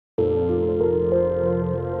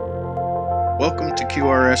Welcome to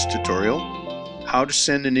QRS tutorial, how to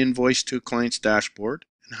send an invoice to a client's dashboard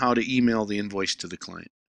and how to email the invoice to the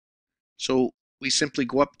client. So we simply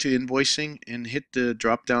go up to invoicing and hit the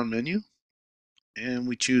drop down menu and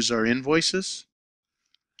we choose our invoices,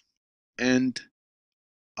 and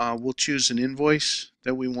we'll choose an invoice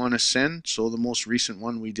that we want to send. So the most recent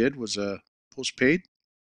one we did was a postpaid.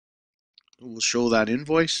 We'll show that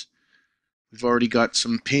invoice. We've already got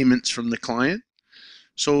some payments from the client.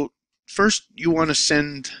 So first you want to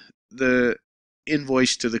send the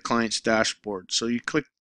invoice to the client's dashboard. So you click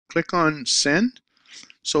on send.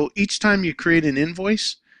 So each time you create an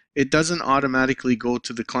invoice, it doesn't automatically go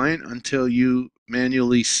to the client until you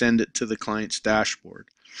manually send it to the client's dashboard.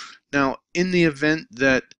 Now, in the event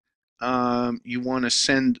that you want to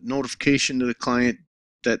send notification to the client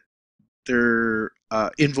that their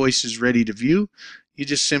invoice is ready to view, you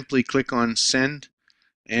just simply click on send,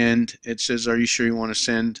 and it says, are you sure you want to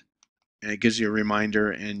send? And it gives you a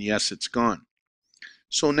reminder, and yes, it's gone.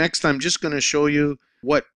 So next I'm just going to show you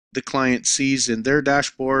what the client sees in their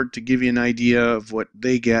dashboard to give you an idea of what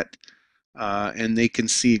they get, and they can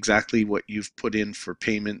see exactly what you've put in for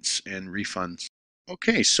payments and refunds.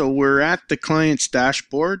 Okay, so we're at the client's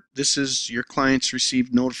dashboard. This is your clients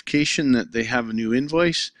received notification that they have a new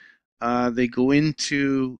invoice. They go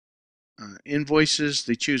into invoices,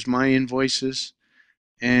 they choose my invoices,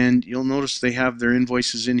 and you'll notice they have their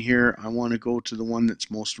invoices in here. I want to go to the one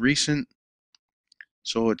that's most recent.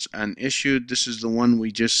 So it's unissued. This is the one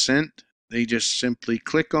we just sent. They just simply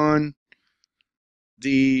click on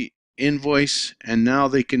the invoice, and now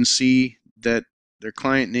they can see that their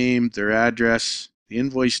client name, their address, the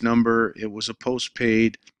invoice number, it was a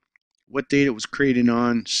postpaid, what date it was created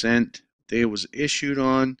on, sent, day it was issued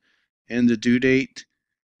on, and the due date.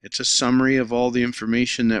 It's a summary of all the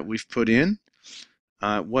information that we've put in.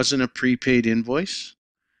 It wasn't a prepaid invoice.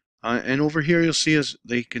 And over here you'll see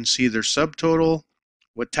they can see their subtotal,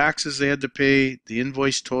 what taxes they had to pay, the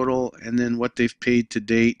invoice total, and then what they've paid to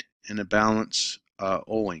date and a balance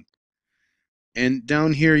owing. And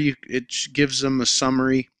down here it gives them a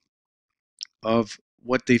summary of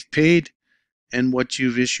what they've paid and what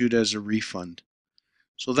you've issued as a refund.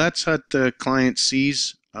 So that's what the client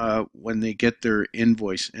sees when they get their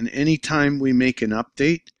invoice. And anytime we make an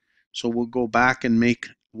update, so we'll go back and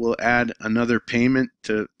we'll add another payment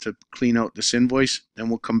to clean out this invoice, then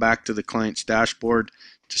we'll come back to the client's dashboard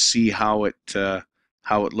to see how it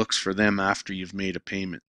looks for them after you've made a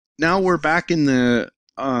payment. Now we're back in the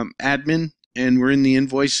admin, and we're in the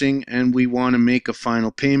invoicing, and we want to make a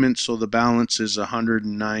final payment. So the balance is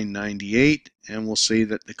 $109.98, and we'll say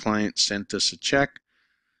that the client sent us a check.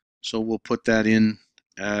 So we'll put that in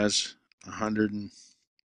as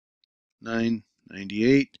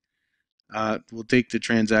 $109.98. We'll take the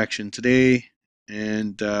transaction today,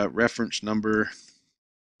 and reference number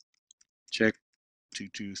check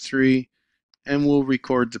 223, and we'll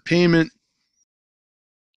record the payment.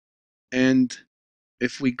 And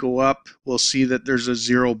if we go up, we'll see that there's a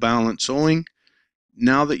zero balance owing.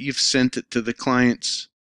 Now that you've sent it to the client's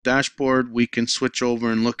dashboard, we can switch over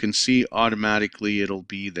and look and see automatically it'll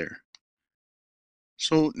be there.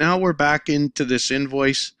 So now we're back into this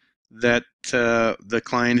invoice that the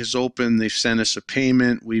client has opened. They've sent us a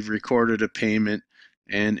payment. We've recorded a payment.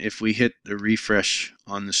 And if we hit the refresh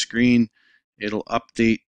on the screen, it'll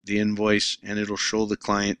update the invoice and it'll show the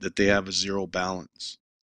client that they have a zero balance.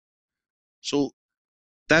 So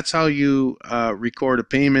that's how you record a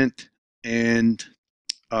payment, and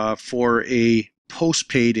for a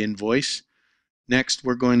postpaid invoice. Next,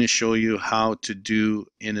 we're going to show you how to do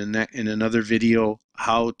in another video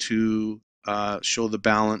how to show the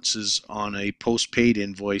balances on a postpaid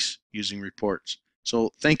invoice using reports.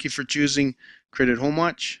 So thank you for choosing QRIDit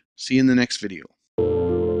HomeWatch. See you in the next video.